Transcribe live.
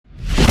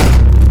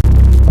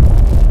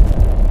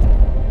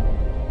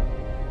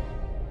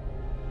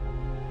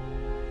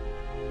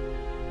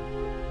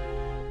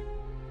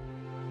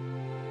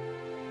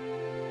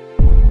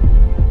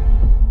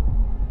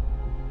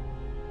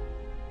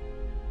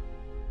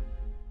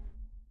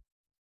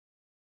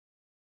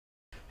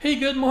Hey,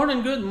 good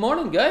morning,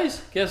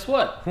 guys. Guess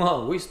what?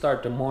 Well, we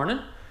start the morning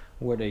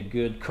with a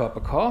good cup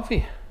of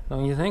coffee.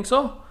 Don't you think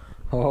so?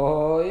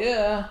 Oh,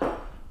 yeah.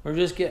 We're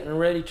just getting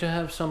ready to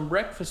have some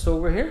breakfast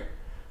over here.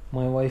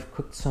 My wife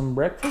cooked some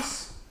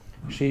breakfast.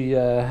 She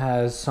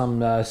has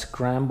some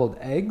scrambled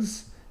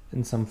eggs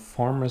and some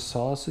farmer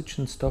sausage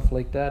and stuff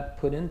like that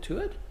put into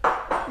it.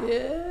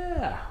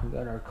 Yeah, we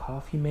got our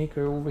coffee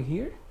maker over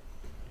here.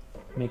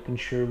 Making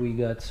sure we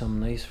got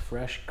some nice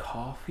fresh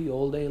coffee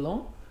all day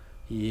long.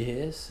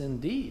 Yes,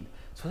 indeed.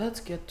 So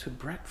let's get to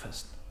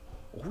breakfast.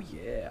 Oh,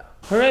 yeah.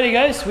 Alrighty,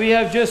 guys. We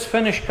have just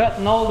finished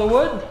cutting all the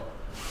wood.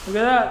 Look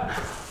at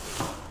that.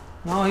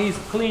 Now he's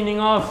cleaning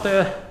off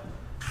the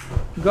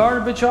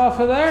garbage off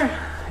of there.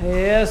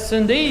 Yes,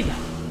 indeed.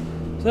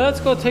 So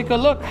let's go take a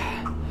look.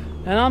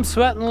 And I'm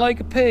sweating like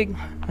a pig.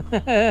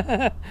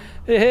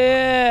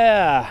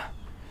 Yeah.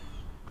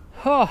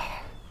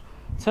 Oh,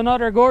 it's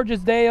another gorgeous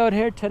day out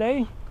here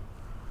today.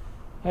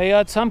 I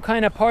got some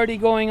kind of party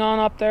going on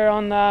up there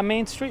on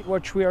Main Street,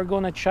 which we are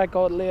going to check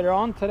out later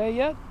on today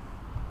yet.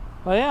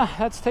 But yeah,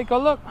 let's take a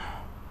look.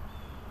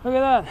 Look at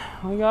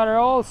that. We got her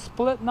all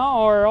split now,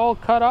 or all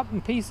cut up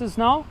in pieces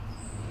now.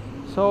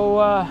 So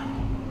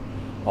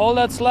all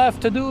that's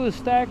left to do is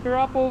stack her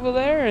up over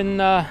there, and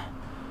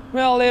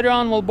well, later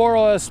on we'll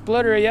borrow a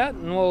splitter yet,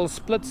 and we'll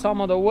split some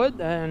of the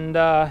wood, and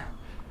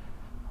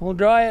we'll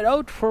dry it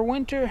out for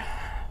winter.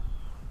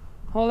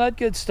 All that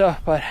good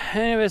stuff. But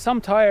anyways,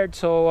 I'm tired,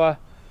 so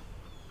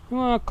I'm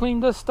gonna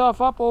clean this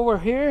stuff up over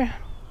here,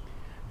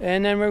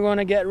 and then we're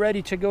gonna get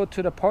ready to go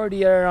to the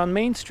party there on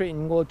Main Street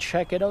and go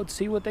check it out,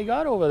 see what they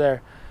got over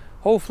there.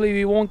 Hopefully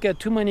we won't get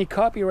too many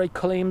copyright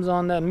claims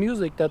on the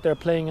music that they're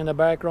playing in the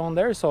background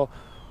there, so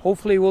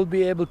hopefully we'll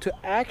be able to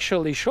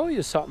actually show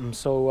you something.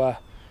 So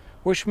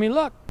wish me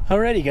luck.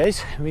 Alrighty,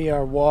 guys, we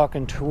are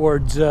walking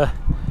towards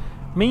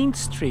Main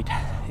Street.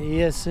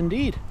 Yes,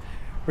 indeed.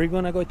 We're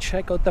gonna go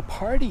check out the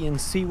party and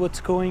see what's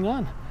going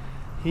on.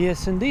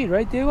 Yes, indeed,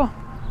 right, Diego?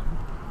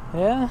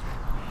 Yeah,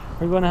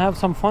 we're gonna have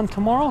some fun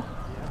tomorrow.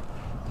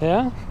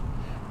 Yeah,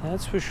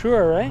 that's for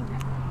sure, right?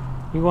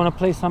 You wanna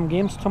play some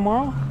games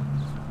tomorrow?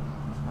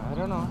 I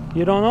don't know.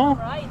 You don't know?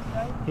 Right.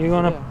 You're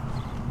gonna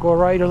go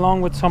ride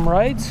along with some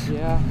rides?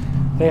 Yeah.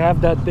 They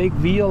have that big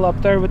wheel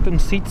up there with them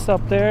seats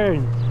up there.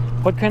 And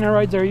what kind of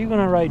rides are you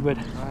gonna ride with?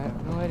 I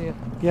have no idea.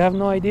 You have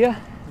no idea?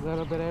 A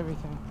little bit of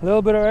everything. A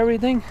little bit of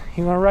everything?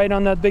 You gonna ride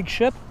on that big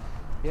ship?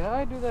 Yeah,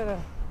 I do that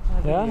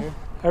every year.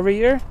 Every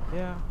year?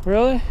 Yeah.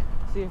 Really?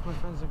 See if my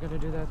friends are gonna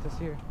do that this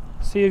year.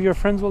 See if your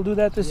friends will do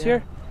that this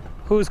year?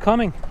 Who's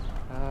coming?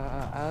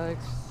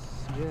 Alex,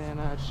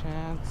 Juliana,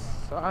 Chance.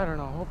 So I don't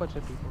know, a whole bunch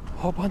of people. A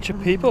whole bunch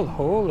of people?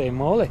 Holy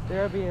moly.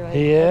 There'll be like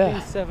Yeah. at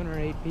least 7 or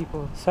 8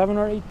 people. 7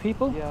 or 8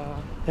 people? Yeah.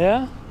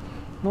 Yeah?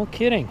 No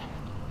kidding.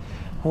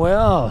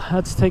 Well,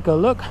 let's take a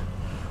look.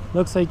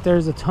 Looks like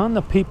there's a ton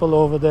of people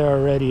over there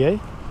already, eh?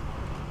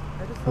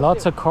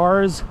 Lots of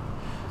cars.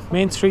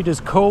 Main Street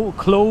is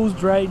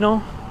closed right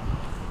now.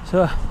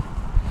 So,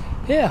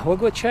 yeah, we'll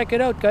go check it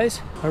out,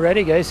 guys.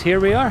 Alrighty, guys, here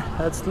we are.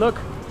 Let's look.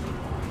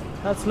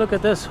 Let's look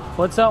at this.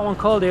 What's that one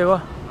called,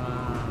 Diego?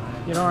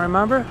 You don't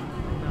remember?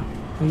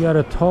 We got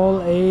a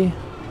tall A.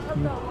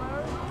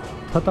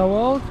 Tata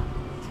World?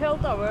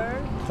 Tilta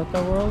World.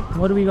 Tata World.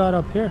 What do we got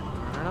up here?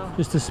 I don't know.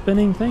 Just a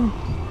spinning thing?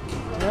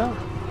 Yeah.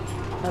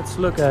 Let's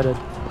look at it.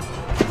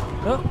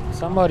 Oh,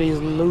 somebody's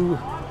loo.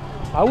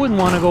 I wouldn't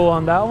want to go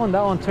on that one.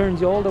 That one turns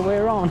you all the way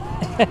around.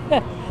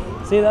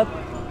 See that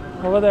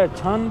over there?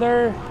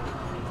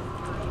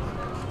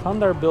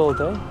 Thunderbolt,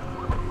 eh?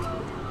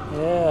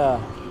 Yeah.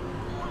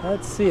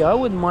 Let's see. I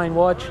wouldn't mind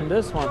watching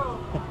this one.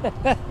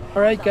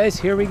 All right, guys,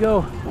 here we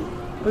go.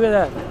 Look at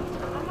that.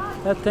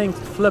 That thing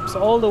flips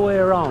all the way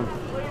around.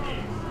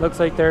 Looks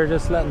like they're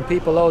just letting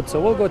people out, so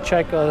we'll go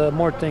check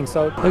more things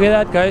out. Look at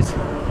that, guys.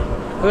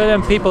 Look at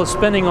them people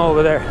spinning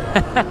over there.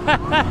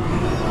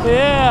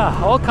 Yeah,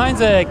 all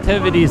kinds of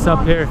activities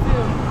up here.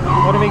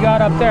 What do we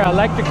got up there?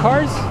 Electric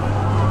cars?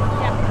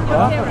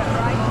 Yeah.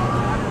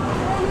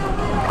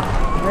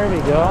 There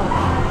we go.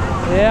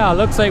 Yeah,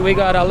 looks like we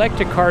got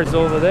electric cars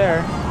over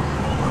there.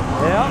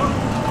 Yeah.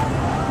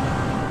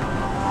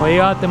 We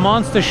got the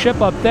monster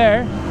ship up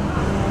there.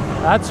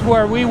 That's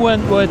where we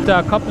went with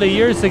a couple of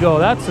years ago.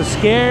 That's a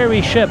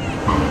scary ship.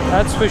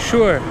 That's for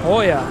sure.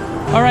 Oh yeah.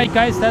 All right,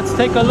 guys, let's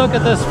take a look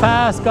at this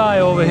fast guy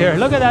over here.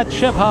 Look at that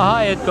ship, how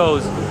high it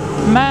goes.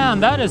 Man,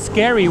 that is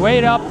scary.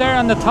 Way up there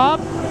on the top.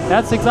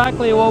 That's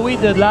exactly what we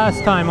did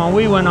last time when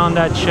we went on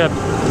that ship.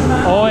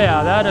 Oh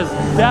yeah, that is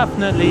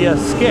definitely a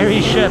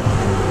scary ship.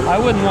 I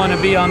wouldn't want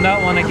to be on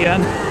that one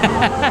again.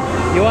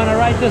 You want to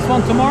ride this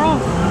one tomorrow?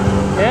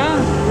 Yeah?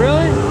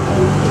 Really?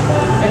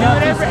 And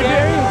not too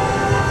scary?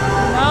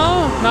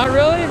 No? Not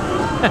really?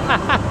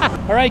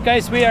 Alright,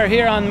 guys, we are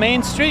here on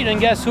Main Street, and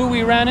guess who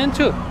we ran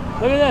into?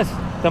 Look at this.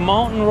 The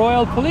Mountain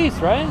Royal Police,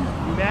 right?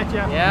 You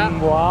betcha. Yeah.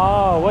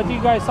 Wow. What are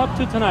you guys up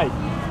to tonight?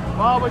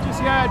 Well, we're just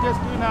here just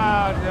doing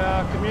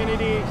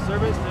community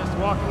service, just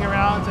walking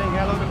around, saying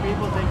hello to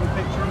people, taking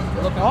pictures.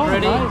 Looking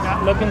pretty.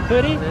 Nice. Looking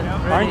pretty?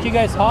 Yeah, Aren't you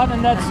guys hot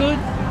in that suit?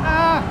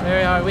 There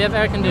we are. We have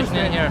air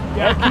conditioning here.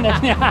 Air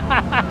conditioning.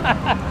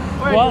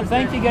 Well,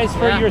 thank you guys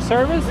for your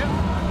service,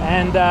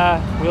 and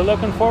we're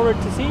looking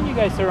forward to seeing you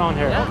guys around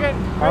here. Yeah. Okay.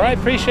 All right,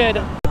 appreciate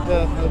it.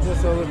 I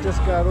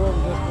just got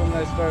home just when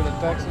I started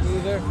texting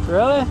you there.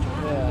 Really?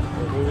 Yeah,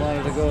 we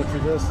wanted to go to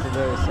this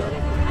today, so.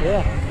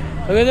 Yeah.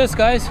 Look at this,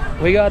 guys.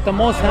 We got the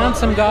most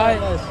handsome guy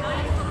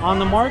on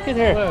the market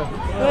here.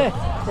 Hey,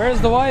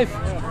 where's the wife?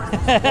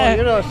 Well,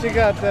 you know, she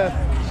got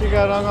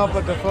hung up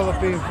at the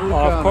Philippine food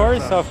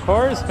counter. Of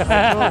course.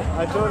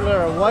 I told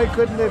her, why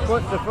couldn't they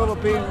put the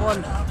Philippine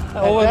one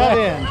at that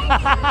end?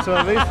 So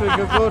at least we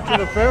could go to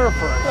the fair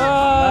first.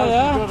 Now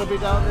yeah. she's going to be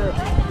down there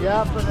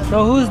yapping. And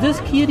So who's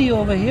this kitty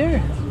over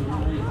here?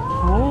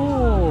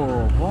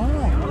 Oh, wow.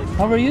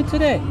 How are you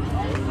today?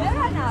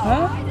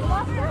 Huh?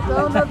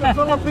 down at the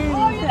Philippines.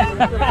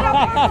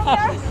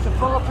 The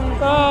Philippines.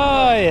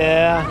 Oh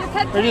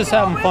yeah, we're just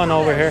having fun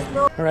over here.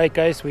 All right,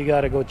 guys, we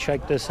gotta go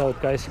check this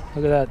out, guys.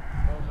 Look at that.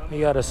 We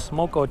got a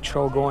smoke out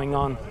show going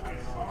on.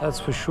 That's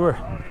for sure.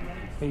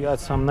 We got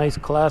some nice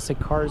classic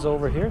cars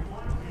over here.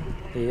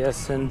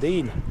 Yes,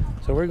 indeed.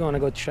 So we're gonna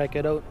go check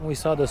it out. We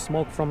saw the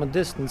smoke from a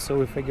distance, so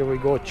we figured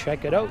we'd go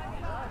check it out.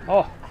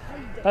 Oh,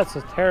 that's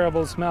a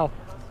terrible smell.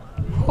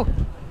 Oh,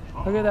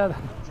 look at that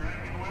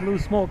blue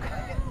smoke.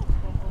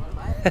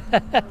 Here we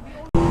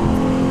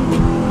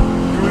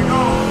go,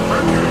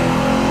 Mercury.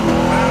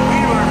 Matt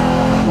Wheeler.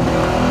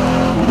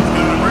 He's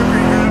got a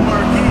Mercury Grand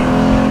Marquis.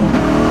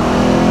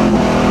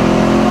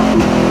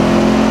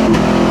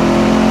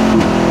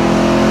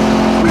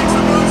 Make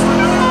some noise for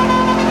Matt.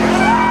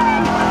 Yeah!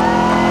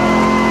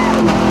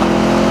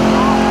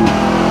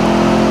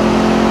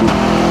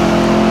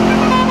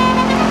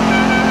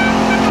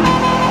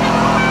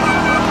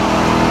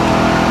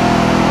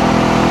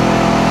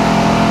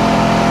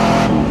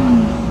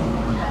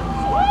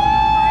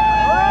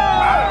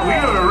 Matt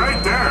Wheeler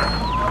right there.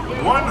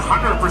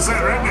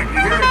 100% redneck. You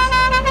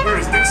hear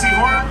his Dixie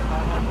horn?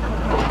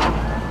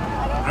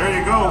 There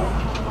you go.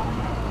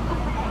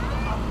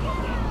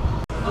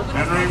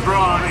 Henry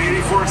Braun,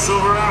 84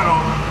 Silverado.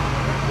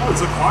 Oh,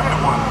 it's a quiet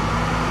one.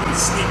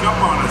 Let's sneak up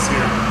on us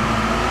here.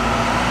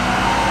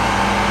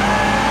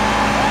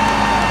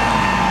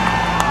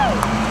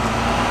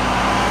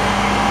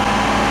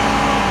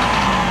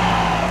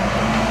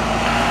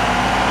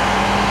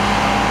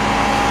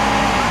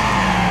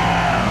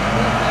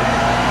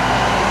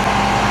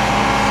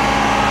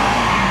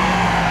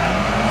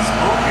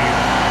 Smoking.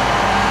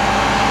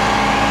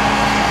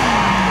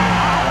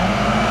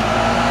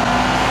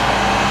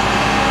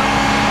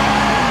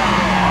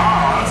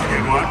 Wow, that's a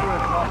good one.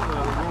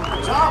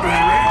 Good job,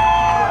 Henry.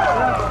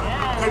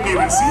 Couldn't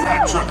even see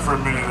that truck for a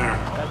minute there.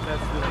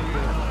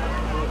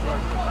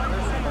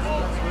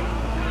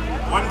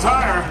 One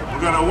tire. We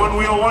got a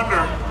one-wheel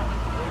wonder.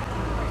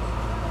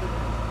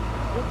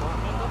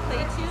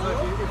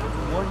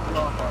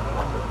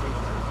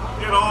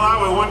 Did all that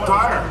with one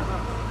tire.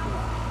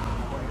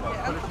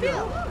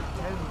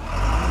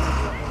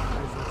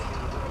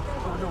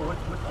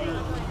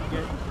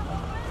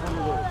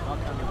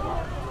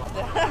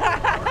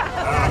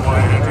 Oh boy,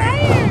 Henry.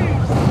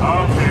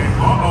 Okay.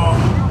 Uh-oh.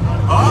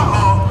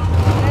 Uh-oh.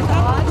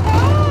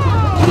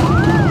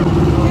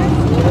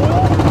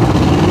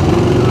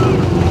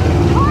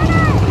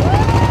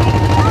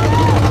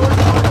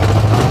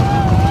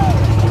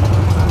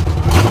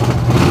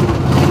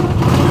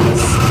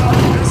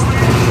 This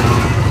lady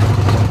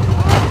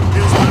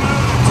is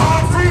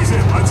Todd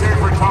Friesen. Let's hear it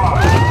for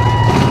Todd.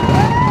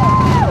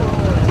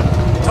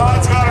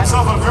 Todd's got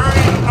himself a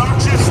very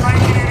obnoxious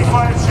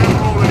 1985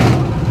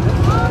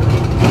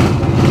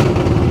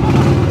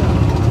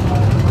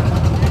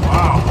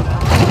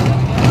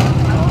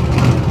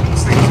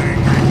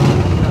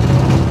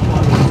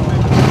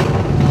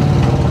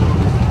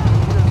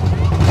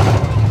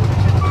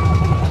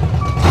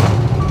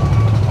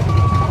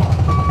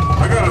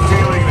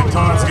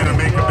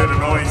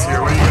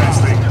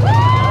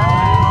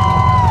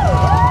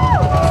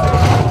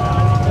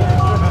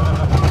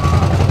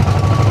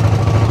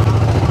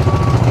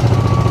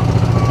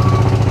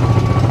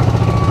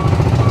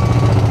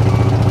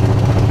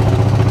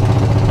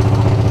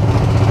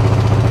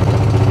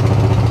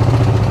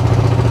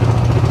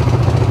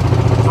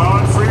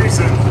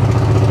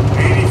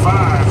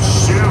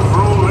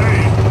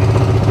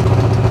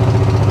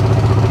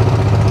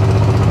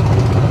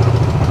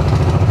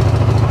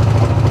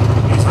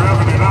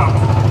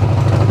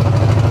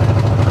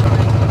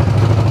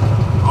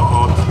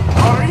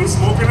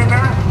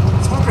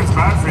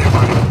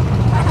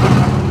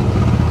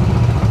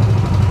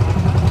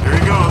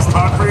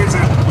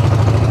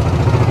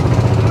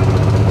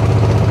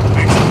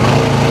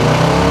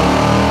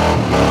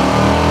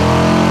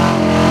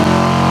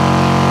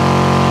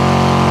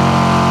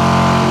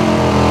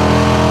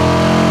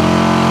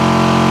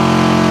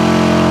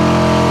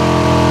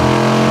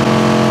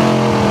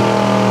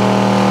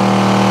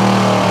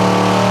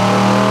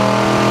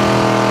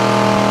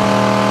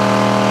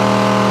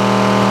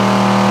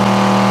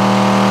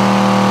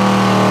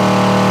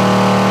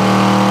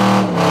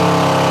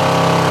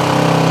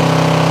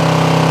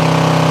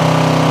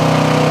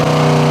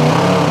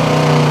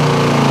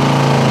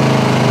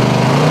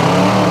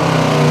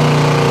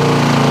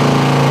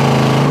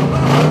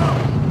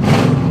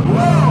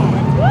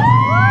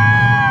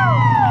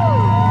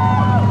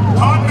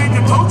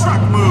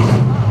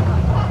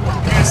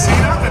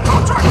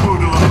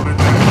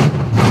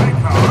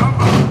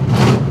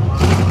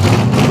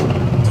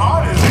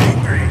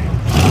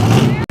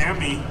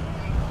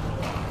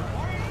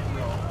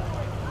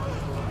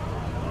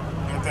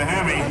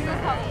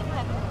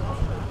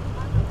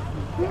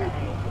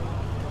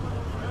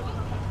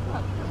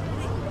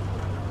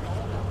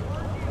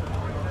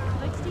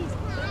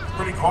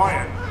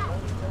 quiet.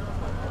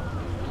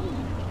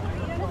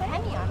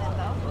 Penny on it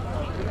though.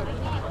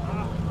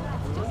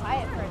 It's too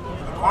quiet for you.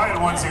 The quiet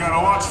ones you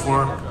gotta watch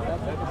for.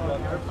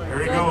 There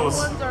he goes.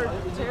 The ones are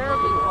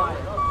terribly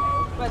quiet.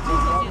 But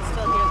sometimes you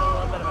still hear a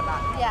little bit of a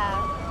knock.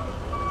 Yeah.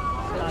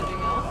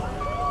 Anything else?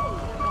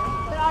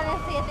 But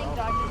honestly, I think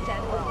Dodge is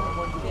general.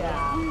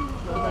 Yeah.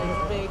 He likes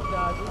big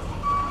Dodges.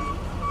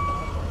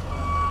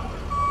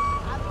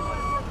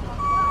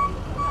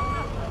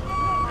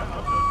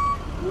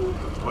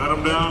 Let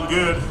him down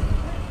good.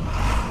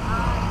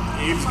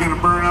 Abe's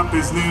gonna burn up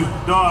his new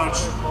Dodge.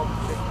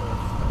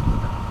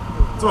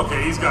 It's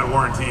okay, he's got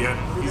warranty yet.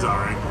 He's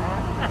alright.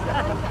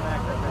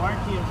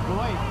 Warranty is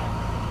void.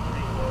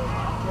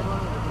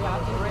 Yeah,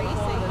 it's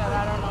racing, but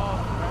I don't know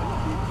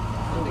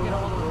if they get a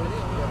hold of the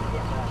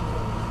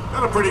video.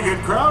 Got a pretty good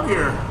crowd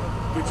here.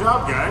 Good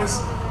job, guys.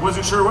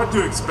 Wasn't sure what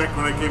to expect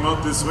when I came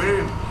out this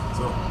way.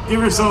 So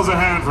give yourselves a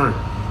hand for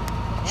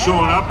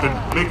showing up and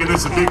making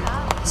this a big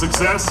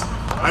success.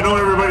 I know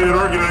everybody that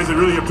organized it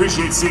really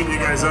appreciates seeing you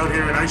guys out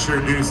here, and I sure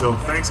do. So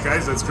thanks,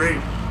 guys. That's great.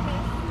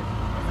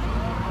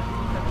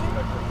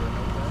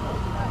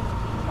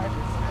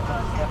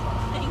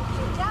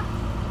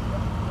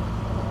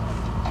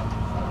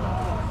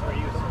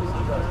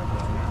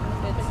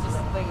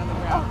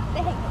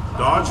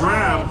 Dodge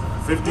Ram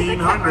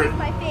 1500.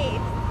 My face.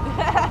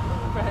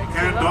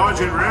 Can't dodge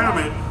and ram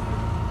it.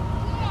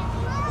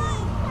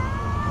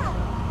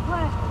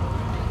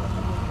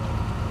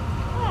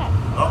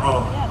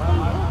 Uh-oh.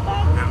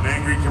 Got an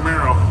angry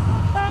Camaro.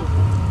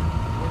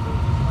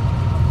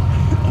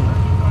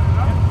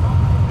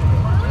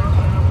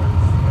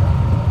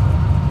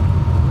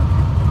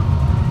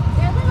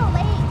 They're a little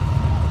late.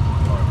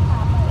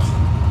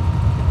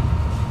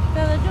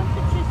 Bella, don't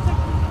put your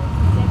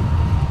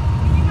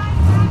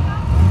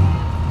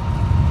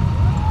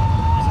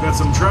He's got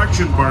some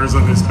traction bars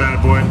on this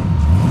bad boy.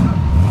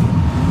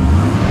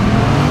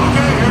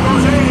 Okay, here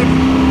goes Abe.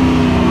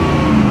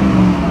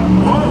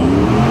 Whoa!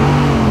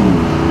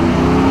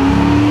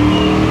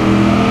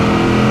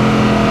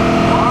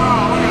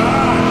 Wow, look at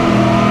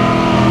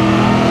that!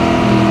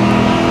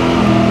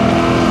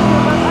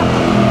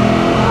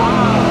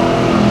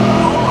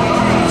 Oh,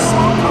 look at the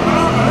smoke coming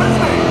out of that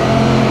thing!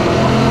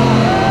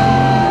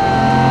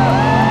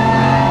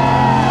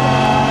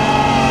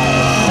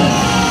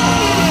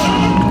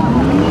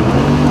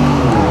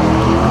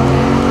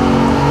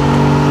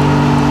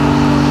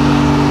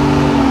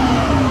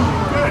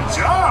 Good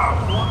job!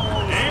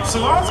 Abe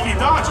Solonsky,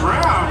 Dodge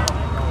Ram.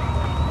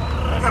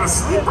 Got a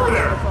sleeper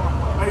there.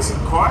 Nice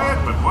and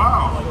quiet, but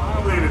wow,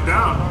 he laid it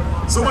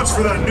down. So much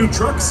for that new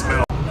truck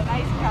smell.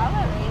 nice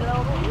color,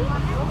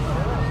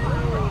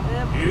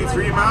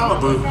 83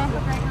 Malibu.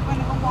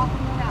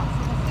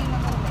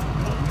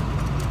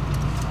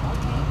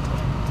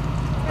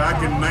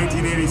 Back in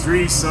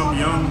 1983, some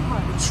young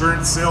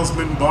insurance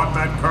salesman bought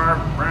that car,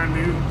 brand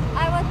new.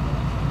 I was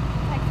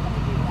texting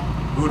to do that.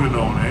 Who'd have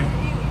known, eh?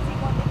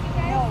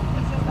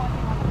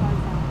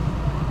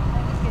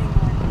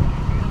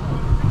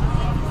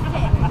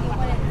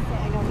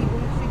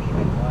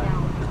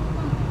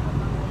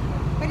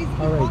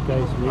 Alright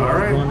guys, we All are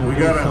right, going to we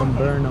do got a- some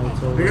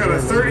burnouts over We got a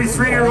here.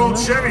 33-year-old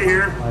Chevy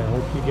here. I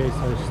hope you guys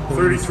are still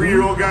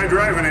 33-year-old guy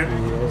driving it.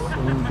 Yes,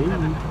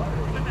 indeed.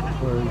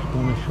 We're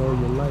going to show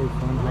you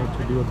live on how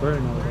to do a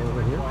burnout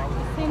over here.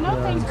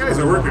 These guys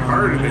are working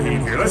hard in the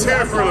heat here. Let's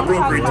hear it for the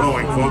brokerage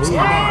towing, folks. Come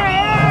on.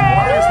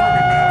 Wires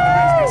working man in the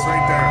business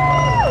right there.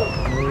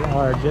 We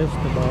are just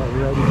about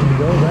ready to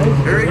go,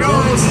 guys. Here he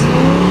goes.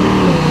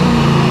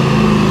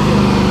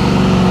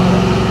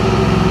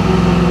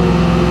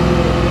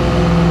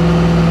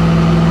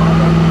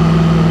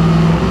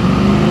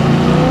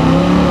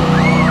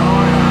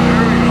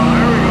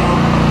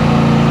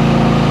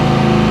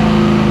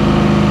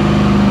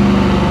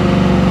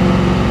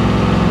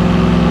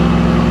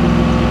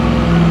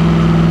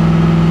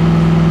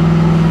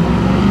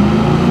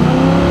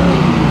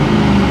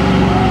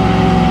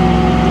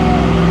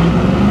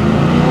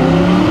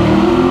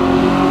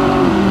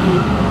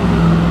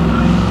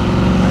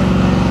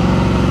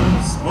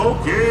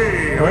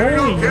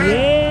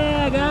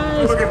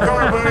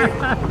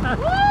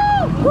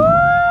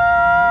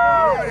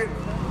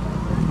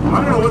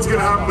 What's going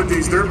to happen with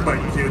these dirt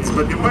bike kids,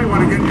 but you might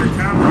want to get your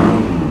camera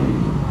out.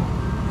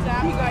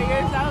 Sam, you got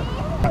yours out?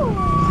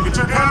 Get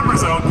your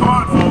cameras out. Come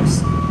on,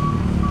 folks.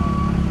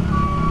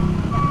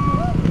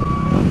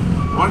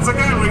 Once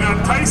again, we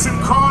got Tyson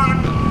Cron.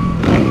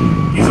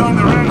 He's on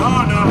the red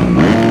Honda.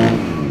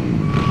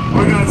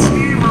 We got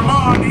Steve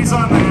Ramon. He's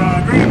on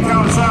the green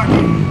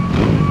Kawasaki.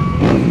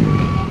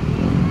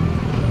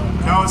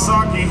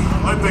 Kawasaki,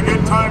 let the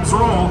good times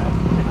roll.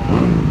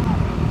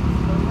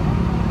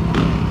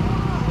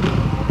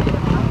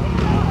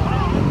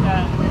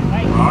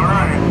 All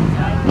right.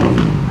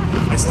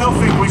 I still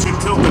think we should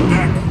tilt the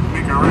deck,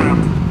 make a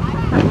ramp.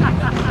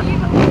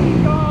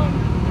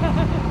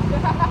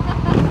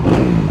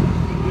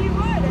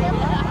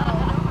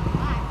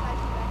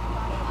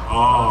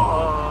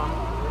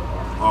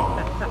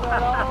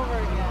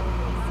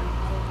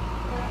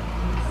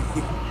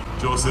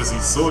 Joe says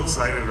he's so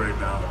excited right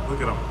now.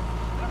 Look at him.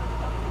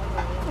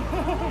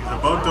 He's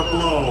about to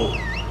blow.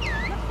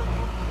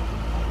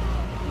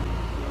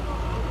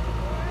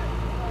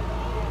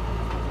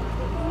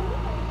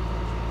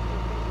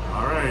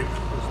 All right.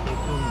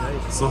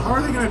 So how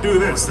are they going to do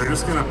this? They're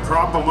just going to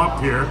prop him up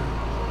here,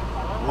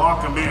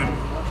 lock him in.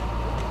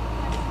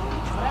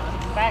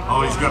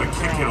 Oh, he's got to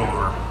kick it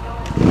over.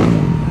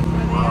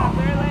 Wow.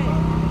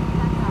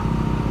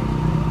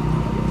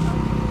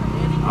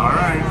 All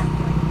right.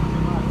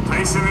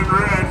 Tyson in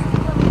red.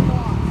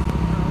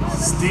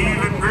 Steve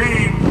in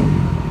green.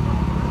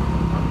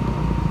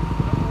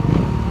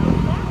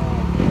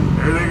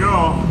 There they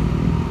go.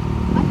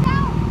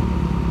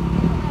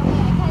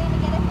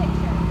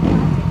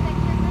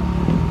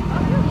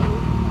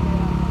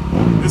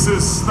 This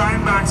is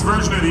Steinbach's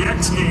version of the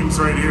X Games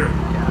right here.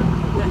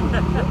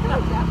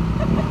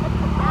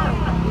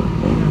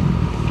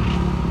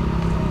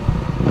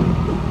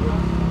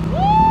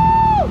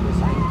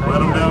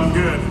 Let him down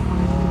good.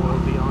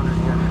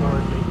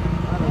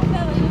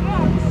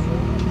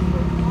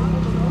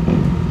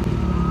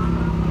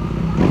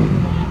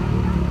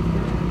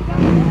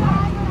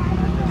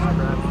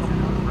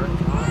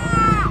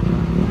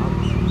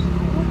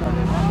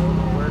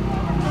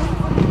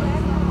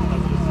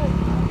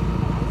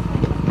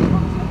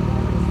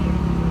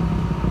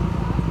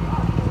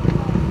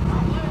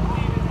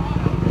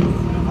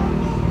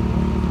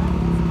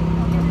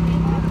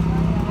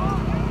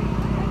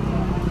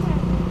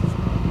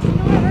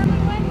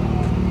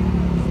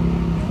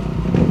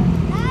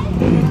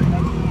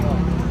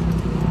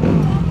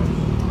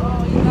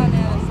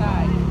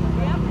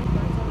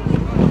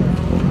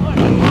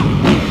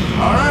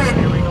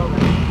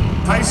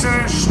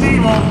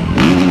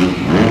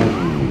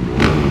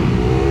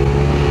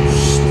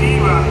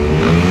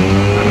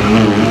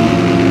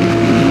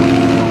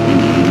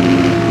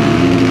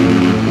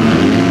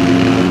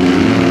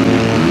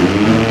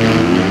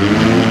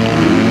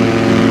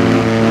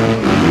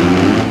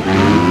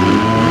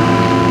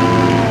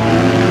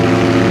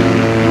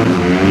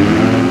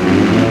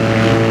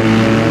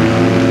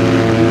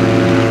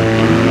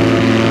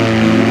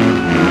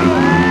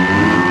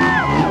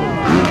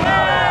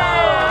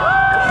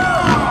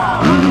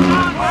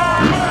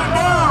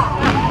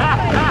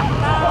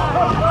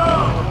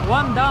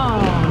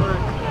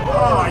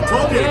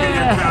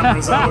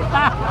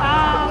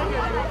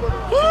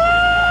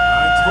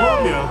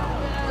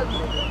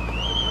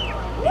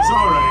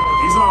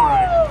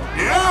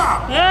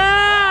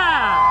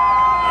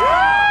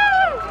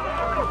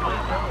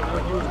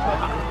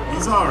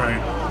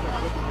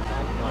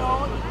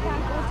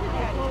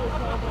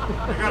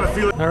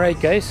 Alright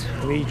guys,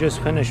 we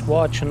just finished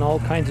watching all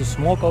kinds of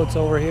smokeouts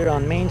over here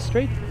on Main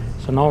Street.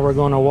 So now we're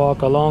going to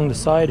walk along the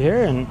side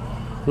here and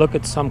look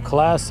at some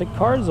classic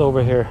cars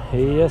over here.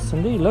 Yes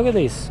indeed, look at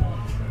these.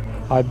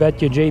 I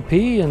bet you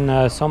JP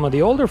and some of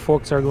the older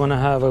folks are going to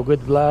have a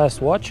good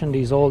blast watching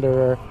these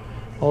older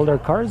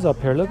cars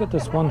up here. Look at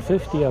this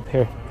 150 up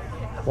here.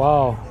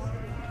 Wow,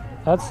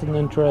 that's an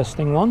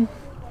interesting one.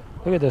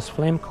 Look at this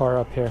flame car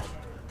up here.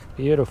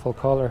 Beautiful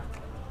color.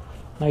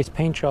 Nice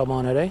paint job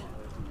on it, eh?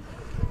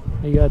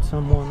 You got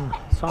some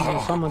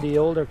of the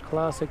older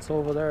classics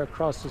over there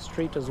across the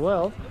street as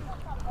well.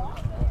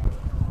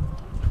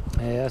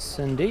 Yes,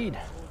 indeed.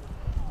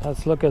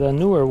 Let's look at a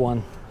newer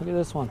one. Look at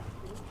this one.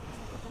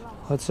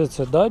 What's it? It's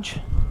a Dodge.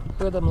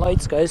 Look at them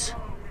lights, guys.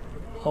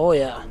 Oh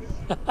yeah.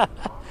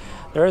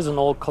 There is an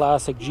old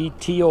classic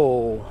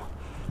GTO.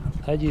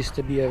 That used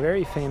to be a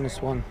very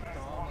famous one.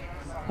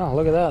 Oh,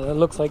 look at that. It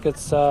looks like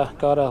it's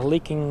got a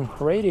leaking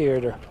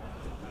radiator.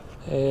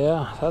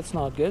 Yeah, that's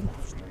not good.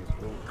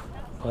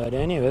 But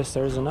anyways,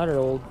 there's another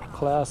old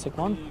classic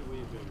one.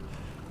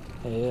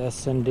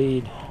 Yes,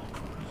 indeed.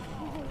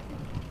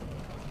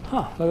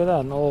 Huh, look at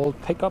that, an old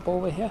pickup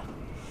over here.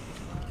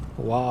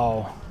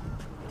 Wow.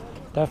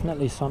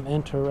 Definitely some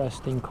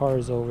interesting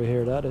cars over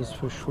here, that is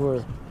for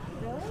sure.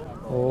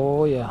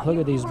 Oh yeah, look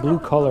at these blue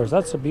colors.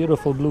 That's a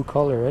beautiful blue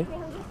color, eh?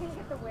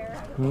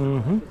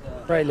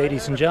 Right,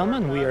 ladies and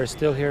gentlemen, we are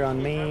still here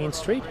on Main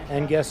Street.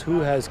 And guess who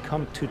has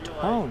come to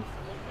town?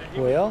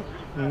 Well,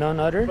 none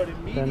other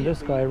than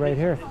this guy right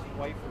here.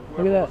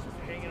 Look at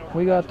that.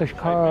 We got the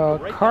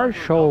car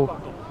show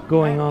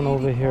going on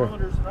over here.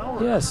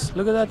 Yes,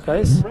 look at that,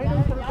 guys.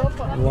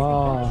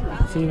 Wow,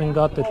 it's even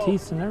got the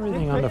teeth and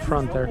everything on the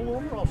front there.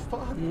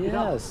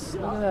 Yes,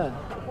 look at that.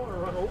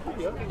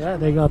 Yeah,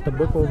 they got the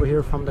book over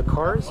here from the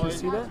cars. You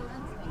see that?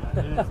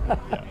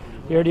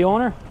 You're the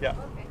owner? Yeah.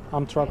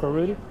 I'm Trucker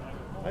Rudi.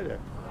 Hi there.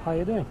 How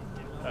you doing?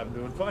 I'm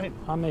doing fine.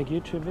 I make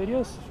YouTube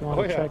videos. If you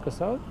want to check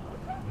us out.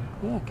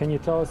 Yeah, can you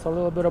tell us a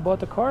little bit about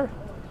the car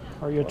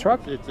or your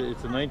truck? It's a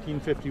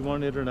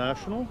 1951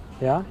 International.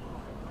 Yeah.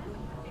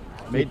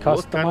 Made to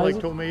look kind of like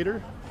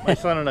Tomater. My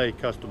son and I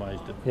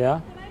customized it. Yeah.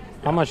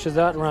 How much does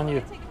that run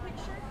you?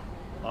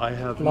 I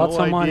have Lots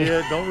no of money.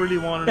 idea. Don't really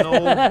want to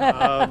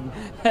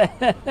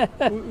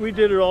know. We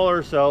did it all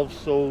ourselves,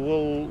 so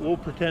we'll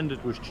pretend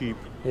it was cheap.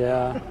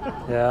 Yeah,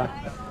 yeah.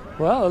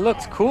 Well, it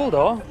looks cool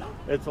though.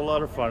 It's a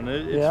lot of fun.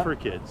 It's for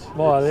kids.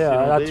 Well, it's,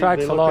 yeah, that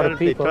attracts a lot of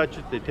people. They touch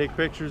it, they take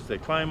pictures, they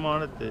climb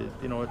on it.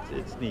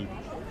 It's neat.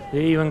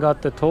 You even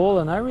got the toll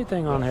and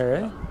everything on here,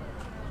 eh?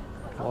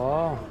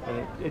 Wow.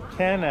 And it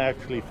can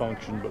actually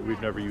function, but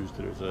we've never used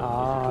it as a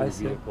tool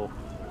vehicle.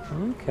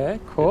 Okay,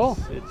 cool.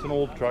 It's an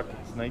old truck.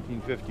 It's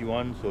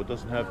 1951, so it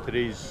doesn't have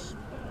today's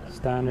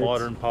standards,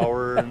 modern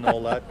power and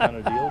all that kind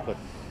of deal. But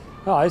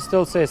no, I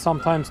still say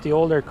sometimes the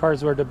older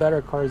cars were the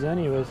better cars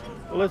anyways.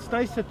 Well, it's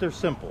nice that they're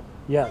simple.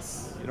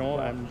 Yes. You know,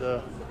 and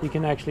you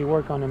can actually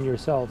work on them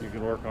yourself. You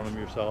can work on them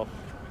yourself.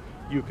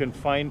 You can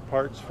find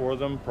parts for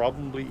them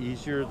probably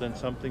easier than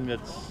something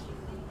that's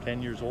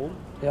 10 years old.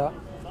 Yeah.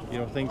 You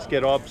know, things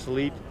get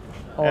obsolete,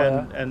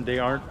 and they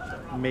aren't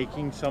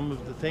making some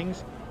of the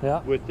things.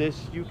 Yeah. With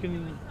this,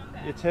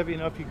 it's heavy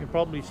enough, you can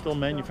probably still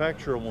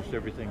manufacture almost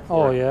everything.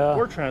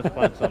 Or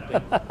transplant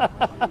something.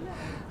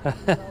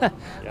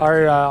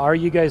 Are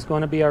you guys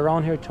going to be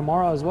around here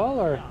tomorrow as well,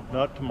 or?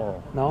 Not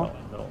tomorrow. No?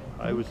 No.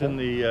 I was in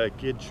the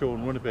kids show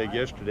in Winnipeg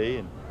yesterday,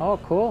 and oh,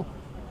 cool.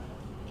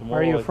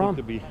 Tomorrow, where are you I from?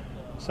 think to be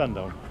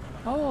Sundown.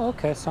 Oh,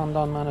 okay,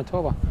 Sundown,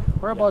 Manitoba.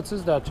 Whereabouts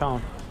is that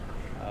town?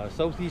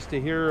 Southeast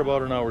of here,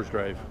 about an hour's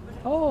drive.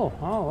 Oh,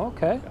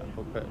 okay.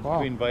 Yeah,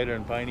 between Vida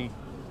and Piney.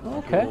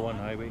 Okay. 201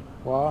 highway.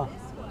 Wow.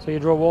 So you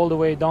drove all the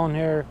way down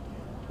here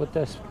with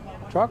this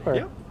truck, or?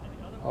 Yeah.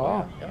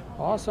 Oh, yeah.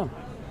 Awesome.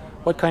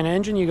 What kind of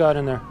engine you got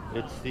in there?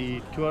 It's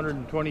the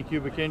 220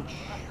 cubic inch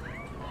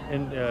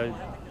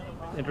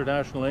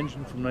international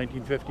engine from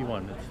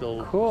 1951. It's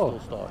still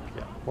stock.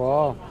 Yeah.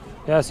 Wow.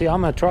 Yeah, see,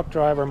 I'm a truck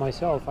driver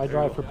myself. I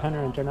drive for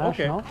Penner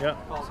International. Okay.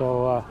 Yeah.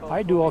 So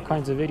I do all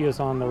kinds of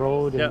videos on the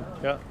road and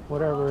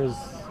whatever is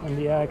in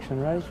the action,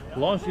 right? As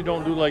long as you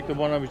don't do like the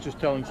one I was just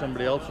telling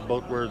somebody else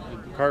about, where the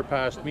car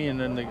passed me and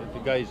then the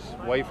guy's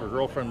wife or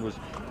girlfriend was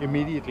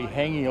immediately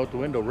hanging out the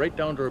window right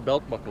down to her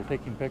belt buckle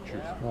taking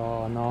pictures.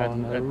 Oh no,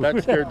 and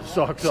that scared the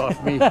socks off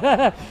me.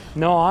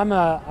 No,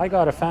 I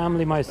got a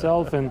family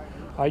myself, and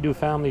I do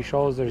family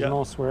shows. There's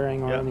no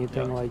swearing or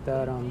anything like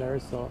that on there,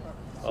 so.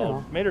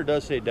 Oh, Mater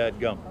does say "dad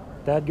gum."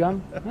 Dad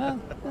gum? Well,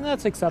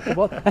 that's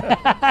acceptable.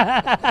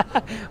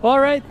 All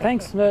right,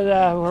 thanks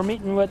for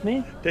meeting with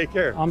me. Take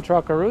care. I'm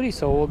Trucker Rudi,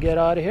 so we'll get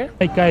out of here.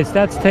 Hey guys,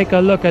 let's take a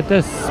look at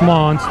this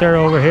monster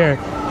over here.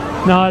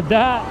 Now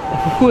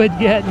that would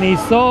get me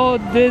so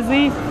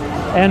dizzy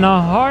in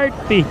a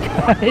heartbeat,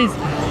 guys.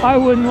 I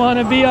wouldn't want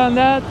to be on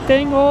that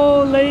thing.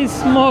 Holy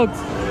smokes.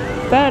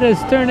 That is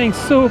turning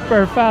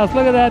super fast.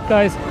 Look at that,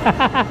 guys.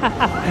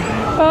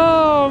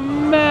 Oh,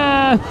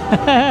 man.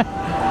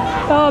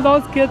 Oh,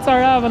 those kids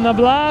are having a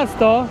blast,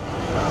 though.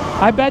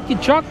 I bet you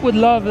Chuck would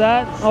love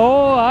that.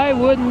 Oh, I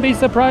wouldn't be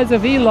surprised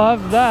if he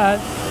loved that.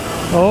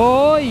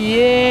 Oh,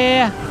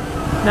 yeah.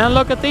 Now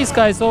look at these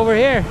guys over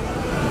here.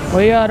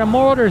 We got a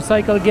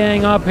motorcycle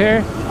gang up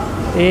here.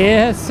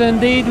 Yes,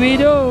 indeed we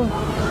do.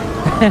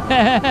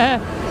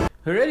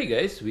 Alrighty,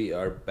 guys. We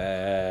are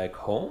back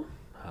home.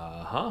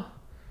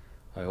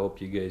 I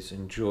hope you guys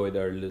enjoyed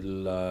our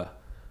little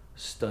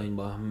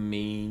Steinbach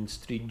Main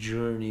Street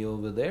journey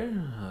over there.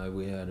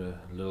 We had a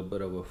little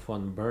bit of a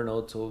fun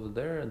burnout over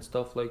there and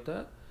stuff like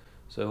that.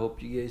 So I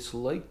hope you guys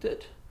liked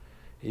it.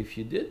 If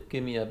you did,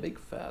 give me a big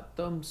fat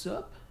thumbs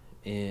up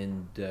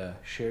and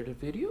share the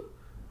video.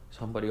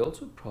 Somebody else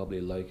would probably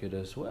like it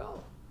as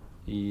well.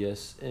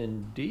 Yes,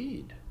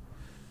 indeed.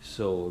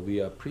 So we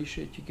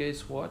appreciate you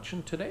guys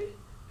watching today,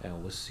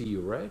 and we'll see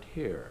you right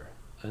here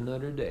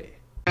another day.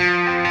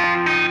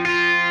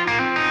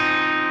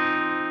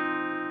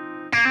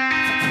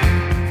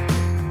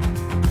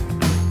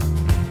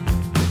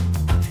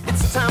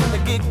 It's time to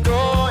get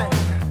going.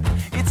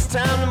 It's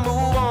time to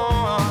move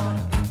on.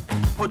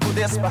 Put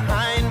this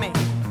behind me.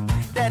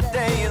 That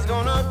day is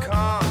gonna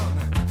come.